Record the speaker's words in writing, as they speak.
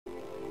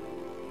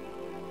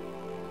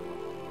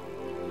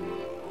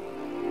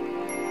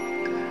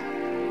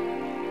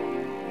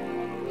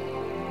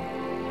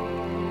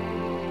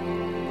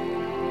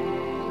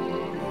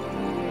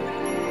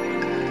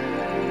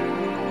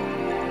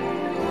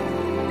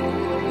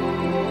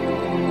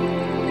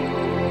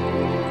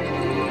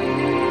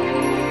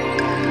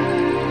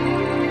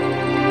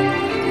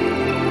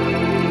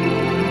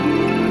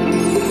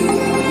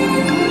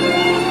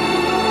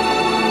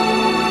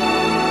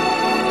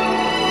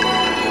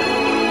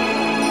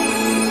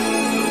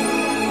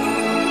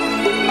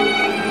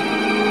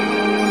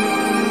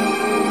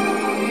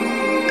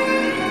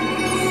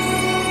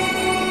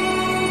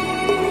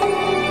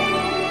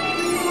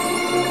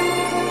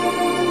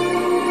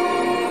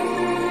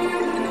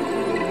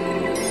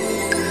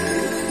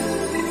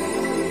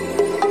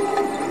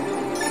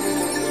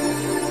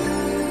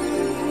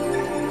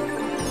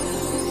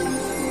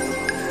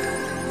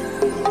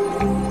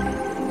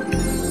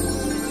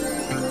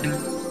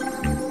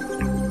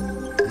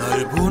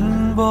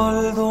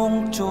마을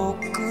동쪽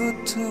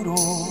끝으로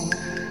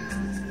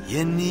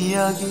옛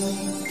이야기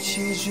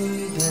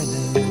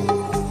지줄대네.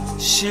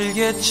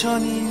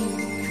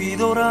 실개천이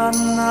휘돌아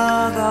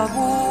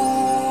나가고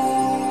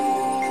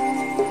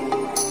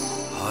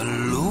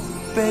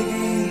얼룩배기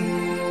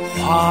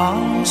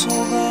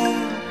황소가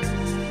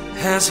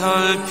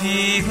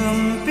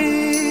해설비금빛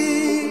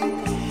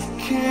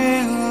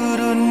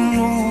게으른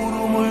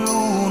울음을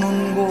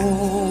우는 곳,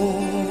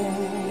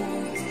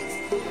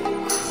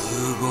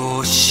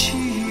 그곳이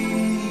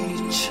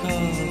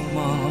차마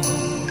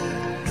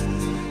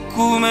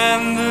꿈엔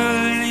늘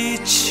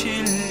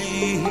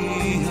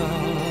이칠리야.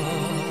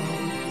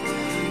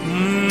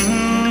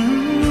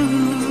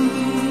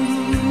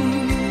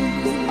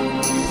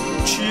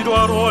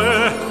 지화로에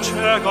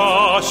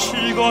채가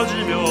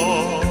식어지며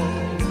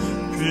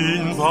빈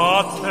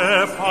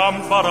밭에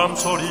밤바람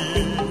소리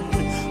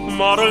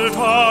말을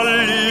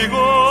달리고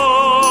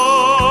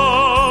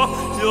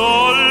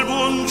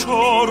얇은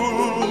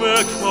졸음에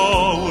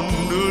겨운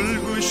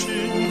늙으신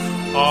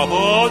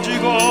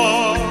아버지가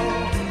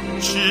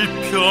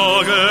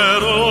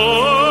지펴개를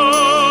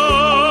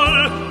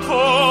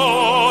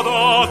걷다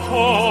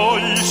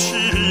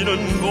거이시는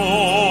곳,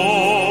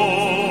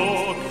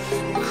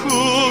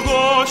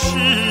 그것이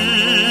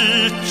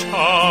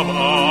차마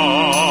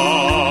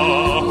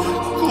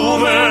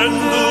꿈엔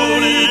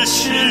눈이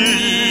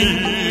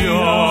치리야.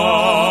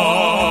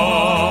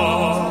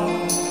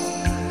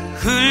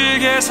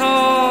 흙에서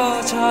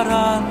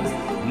자란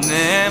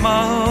내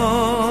마음,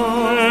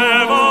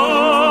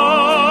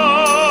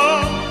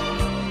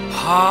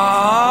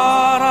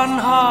 파란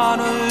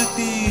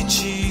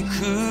하늘빛이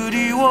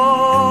그리워.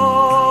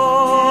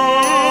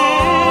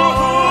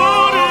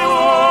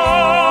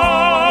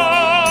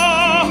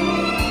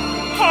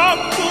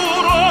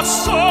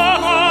 밖으로서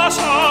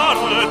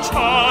나사를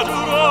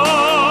찾으러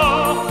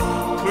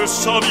그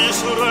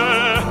서비스레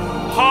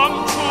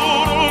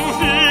한푸름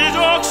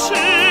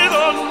휘적시던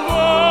곳,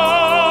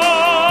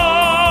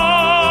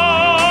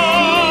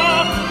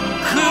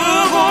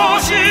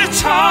 그곳이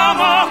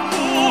차마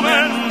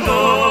꿈엔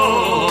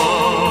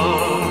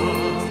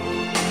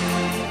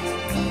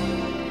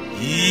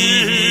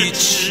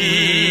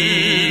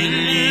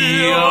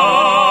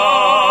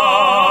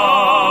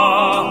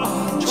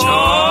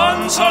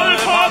전설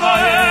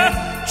바다에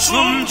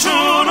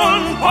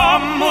춤추는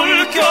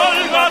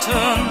밤물결 같은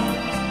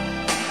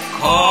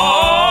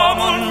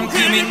검은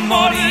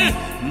귀밑머리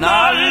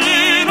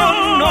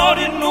날리는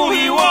어린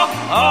누이와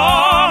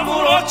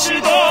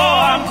아무렇지도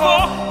않고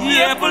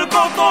예쁠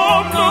것도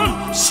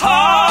없는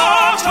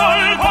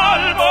사절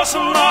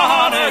발벗은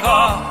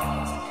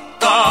아내가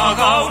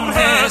따가운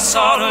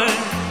햇살을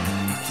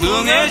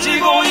등에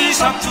지고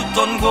이삭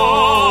tus던 곳,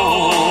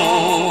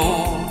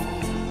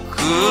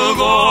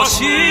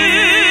 그것이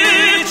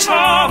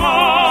차마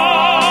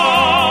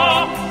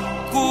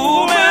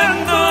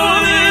꿈엔 늘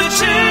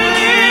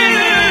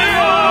이치리야.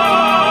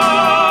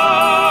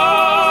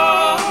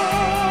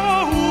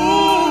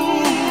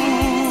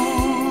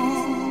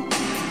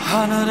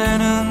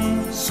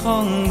 하늘에는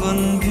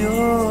성근 별,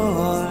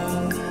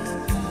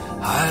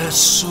 알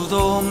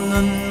수도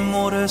없는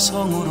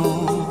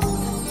모래성으로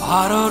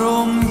발을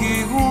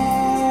옮기고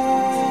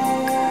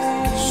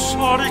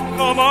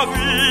서리까마귀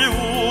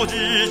오지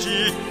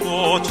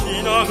짓고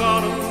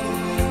지나가는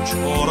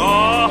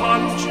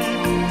초라한 집,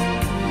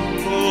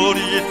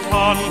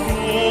 흐릿한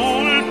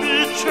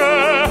불빛에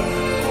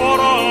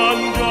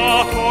돌아앉아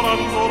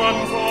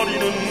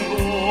도란도란거리는 곳,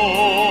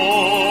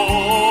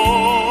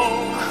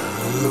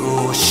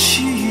 그곳이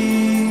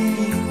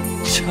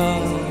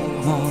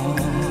차마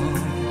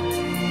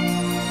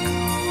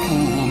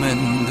꿈엔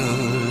늘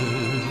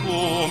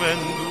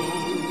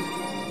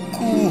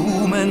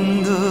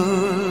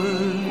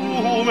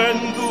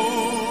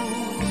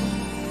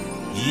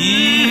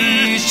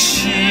이치리야.